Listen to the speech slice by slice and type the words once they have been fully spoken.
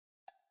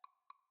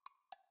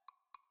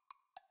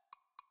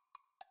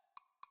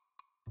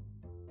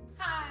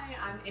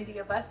I'm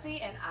India Bussey,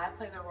 and I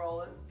play the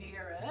role of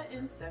Vera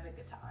in Seven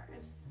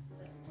Guitars.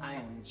 I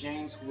am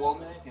James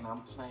Womack, and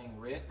I'm playing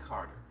Red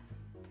Carter.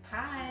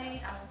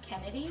 Hi, I'm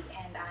Kennedy,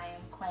 and I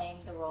am playing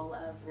the role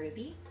of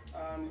Ruby.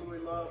 I'm Louis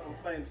Love, I'm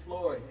playing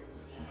Floyd.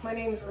 My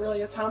name is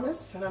Aurelia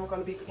Thomas, and I'm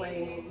going to be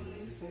playing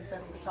Louise in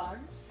Seven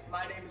Guitars.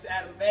 My name is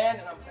Adam Van,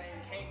 and I'm playing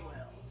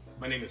Canewell.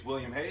 My name is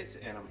William Hayes,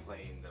 and I'm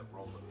playing the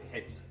role of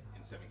Hetty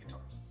in Seven Guitars.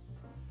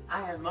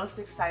 I am most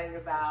excited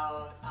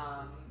about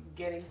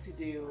getting to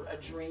do a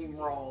dream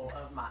role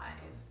of mine,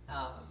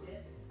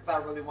 because I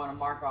really want to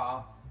mark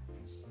off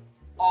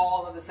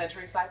all of the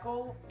Century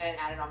Cycle and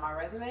add it on my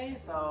resume,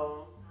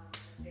 so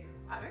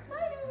I'm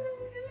excited.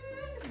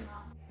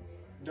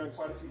 I've done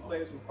quite a few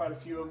plays with quite a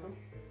few of them.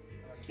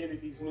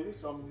 Kennedy's new,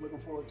 so I'm looking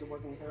forward to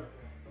working with her.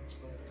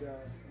 But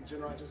in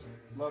general, I just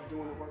love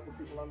doing the work with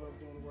people I love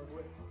doing the work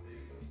with.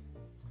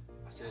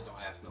 I said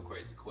don't ask no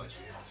crazy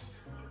questions.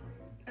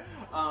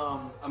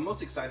 I'm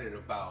most excited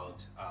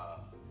about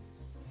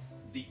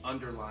the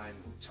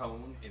underlying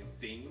tone and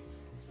theme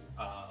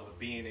of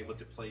being able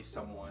to play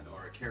someone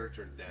or a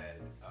character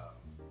that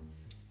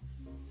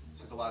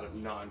has a lot of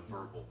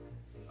non-verbal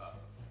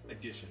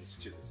additions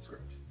to the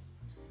script.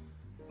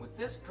 With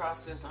this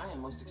process, I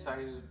am most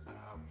excited,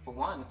 for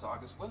one, it's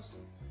August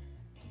Wilson.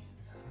 And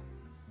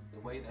the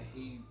way that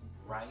he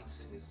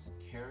writes his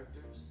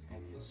characters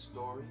and his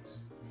stories,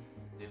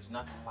 there's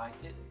nothing like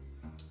it.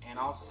 And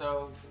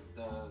also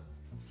the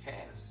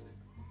cast.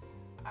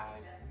 I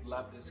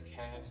love this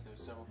cast.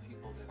 There's several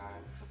people that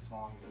I've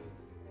performed with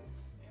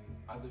in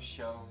other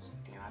shows,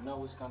 and I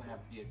know it's going to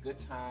be a good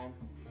time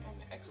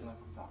and an excellent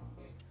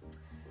performance.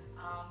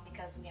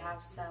 Because we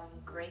have some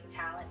great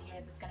talent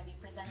here that's going to be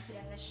presented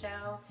in the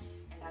show,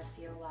 and I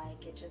feel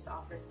like it just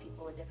offers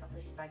people a different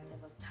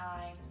perspective of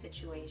time,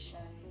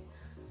 situations,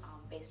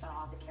 based on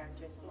all the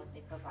characters and what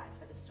they provide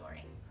for the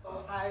story.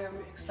 I'm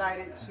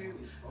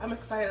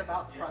excited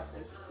about the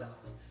process itself.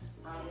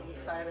 I'm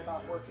excited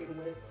about working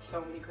with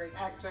so many great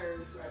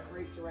actors, a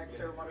great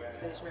director, wonderful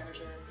stage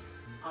manager,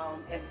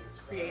 and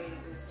creating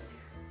this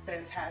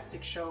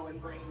fantastic show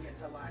and bringing it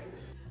to life.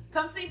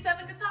 Come see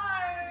Seven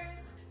Guitars!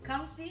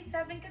 Come see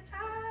Seven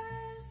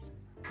Guitars!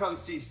 Come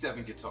see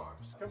Seven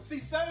Guitars. Come see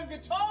Seven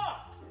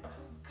Guitars!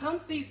 Come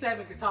see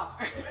Seven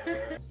Guitars!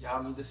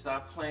 Y'all need to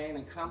stop playing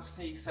and come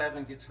see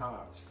Seven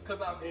Guitars.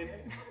 Because I'm in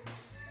it.